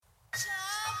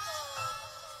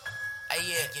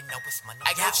yeah. You know it's money.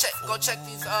 Hey, go check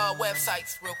these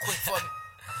websites real quick for me.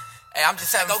 Hey, I'm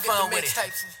just having fun with it.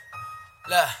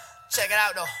 Look, check it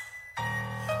out though.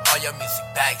 All your music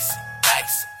basic.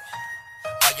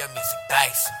 All your music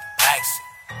basic.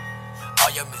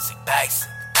 All your music basic.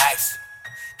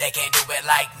 They can't do it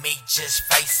like me, just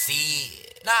face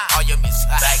it. Nah. All your music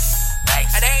basic.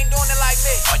 And they ain't doing it like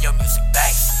me. All your music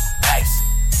basic.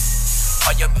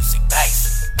 All your music basic.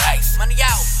 Money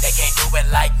out. They can't do it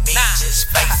like me, just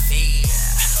face it.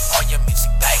 All your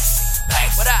music basic.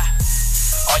 What up?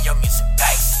 All your music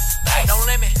basic. No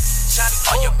limit. Johnny.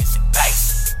 All your music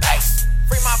basic.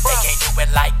 Free my bro. They can't do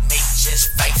it like me, just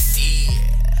face it.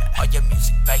 All your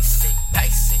music basic.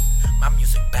 My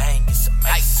music bang, it's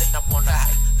amazing. I wanna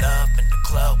make love in the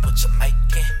club, what you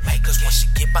making? Cause once you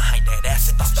get behind that ass,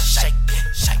 it don't start shaking.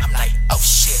 I'm like, oh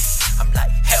shit. I'm like,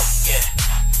 hell yeah.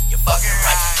 You fucking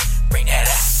right. Bring that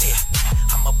ass here.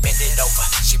 I'ma bend it over.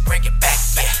 She bring it back,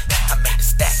 yeah. I made a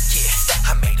stack here.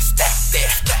 I made a stack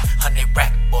there. 100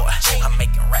 rack, boy. I'm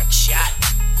making rack shit.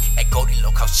 At Goldie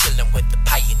Loco, chillin' with the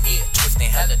pioneer.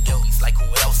 Twisting hella duties like who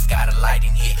else got a light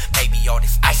in here? Maybe all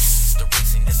this ice is the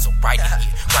reason it's so bright in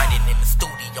here. Grinding in the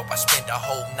studio, I spend the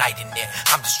whole night in there.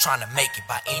 I'm just trying to make it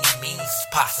by any means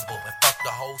possible. And fuck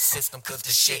the whole system, cause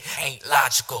the shit ain't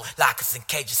logical. Lockers and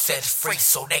cages set it free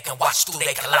so they can watch through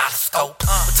their kaleidoscope.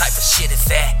 What type of shit is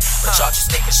that? But y'all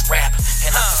just niggas rap,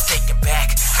 and I'm just thinking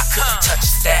back. I couldn't touch a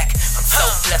stack. I'm so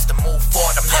blessed to move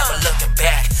forward, I'm never looking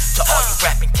back. To all you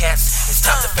rapping cats, it's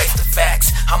time to face the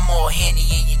facts. I'm more Henny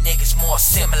and you niggas more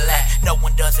similar. No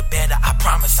one does it better, I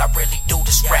promise I really do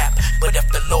this rap. But if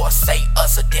the Lord say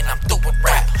us, then I'm through with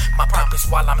rap. My promise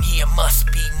while I'm here must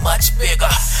be much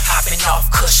bigger. Hopping off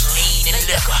kush, lean and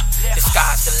liquor. The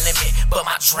sky's the limit, but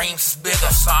my dreams is bigger.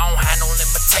 So I don't have no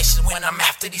limitations when I'm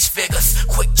after these figures.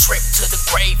 Quick trip to the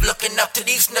grave, looking up to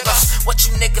these niggas. What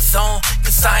you niggas on?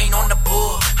 Cause I ain't on the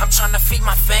bull. I'm trying to feed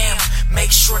my fam,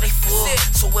 make sure they full.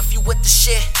 So if you with the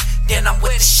shit, then I'm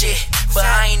with the shit. But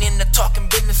I ain't into talking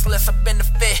business unless I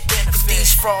benefit. Cause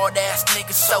these fraud ass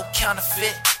niggas so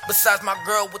counterfeit. Besides my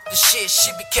girl with the shit,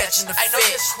 she be catching the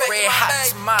fit. Red hot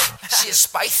tamale, she a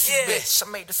spicy bitch.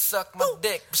 I made her suck my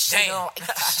dick, but she don't like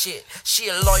the shit. She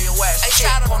a loyal ass chick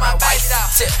on my wife's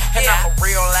tip. And I'm a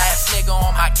real ass nigga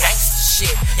on my gangster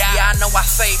shit. Yeah, I know I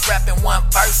say rapping one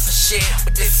verse and shit,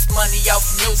 but this is money off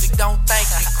music, don't thank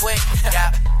me quick.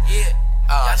 Yeah.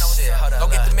 Oh shit, hold up. Go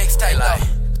get the mixtape though.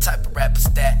 Type of rap is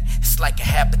that? It's like a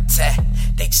habitat.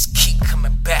 They just keep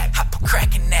coming back. Hop a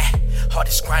cracking that.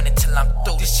 Hardest grinding till I'm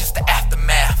through. This just the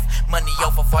aftermath. Money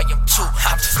over volume 2.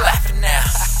 I'm just laughing now.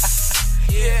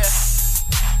 Yeah.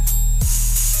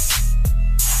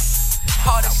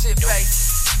 Hardest shit, baby.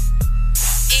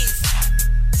 Easy.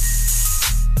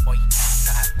 Boy,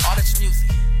 all this music.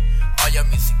 All your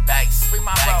music bass. Free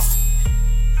my bro.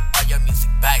 All your music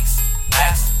bass.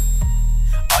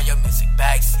 All your music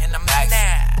bags in the max.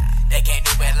 They can't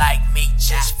do it like me,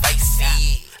 just face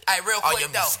it. Hey, real quick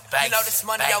though, you know this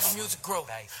money over music group.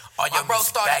 My bro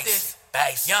started this.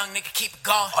 Young nigga keep it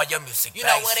going. All your music, you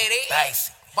know what it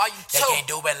is. Volume 2. They can't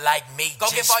do it like me, go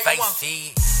just face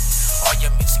it. All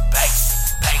your music bass.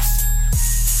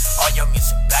 All your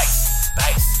music bass.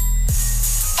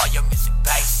 All your music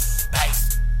bass.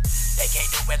 They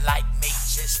can't do it like me,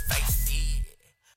 just face it.